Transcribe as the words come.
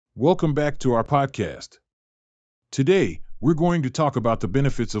Welcome back to our podcast. Today, we're going to talk about the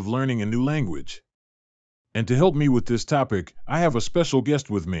benefits of learning a new language. And to help me with this topic, I have a special guest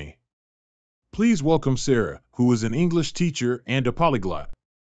with me. Please welcome Sarah, who is an English teacher and a polyglot.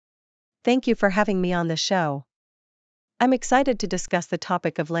 Thank you for having me on the show. I'm excited to discuss the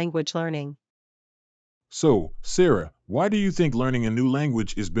topic of language learning. So, Sarah, why do you think learning a new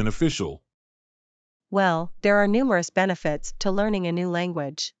language is beneficial? Well, there are numerous benefits to learning a new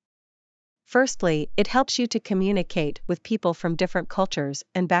language. Firstly, it helps you to communicate with people from different cultures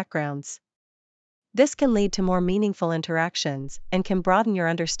and backgrounds. This can lead to more meaningful interactions and can broaden your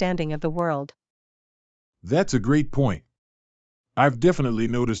understanding of the world. That's a great point. I've definitely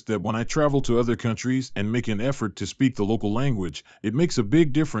noticed that when I travel to other countries and make an effort to speak the local language, it makes a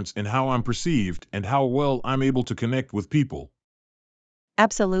big difference in how I'm perceived and how well I'm able to connect with people.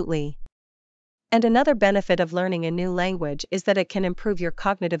 Absolutely. And another benefit of learning a new language is that it can improve your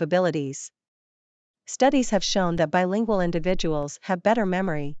cognitive abilities. Studies have shown that bilingual individuals have better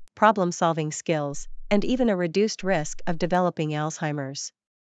memory, problem-solving skills, and even a reduced risk of developing Alzheimer's.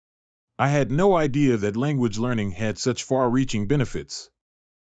 I had no idea that language learning had such far-reaching benefits.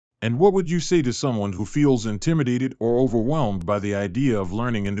 And what would you say to someone who feels intimidated or overwhelmed by the idea of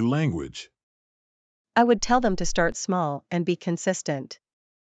learning a new language? I would tell them to start small and be consistent.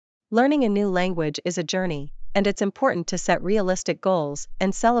 Learning a new language is a journey, and it's important to set realistic goals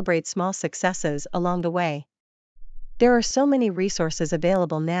and celebrate small successes along the way. There are so many resources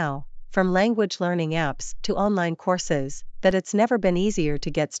available now, from language learning apps to online courses, that it's never been easier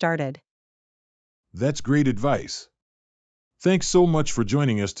to get started. That's great advice. Thanks so much for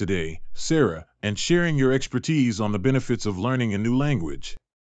joining us today, Sarah, and sharing your expertise on the benefits of learning a new language.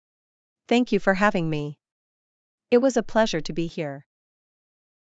 Thank you for having me. It was a pleasure to be here.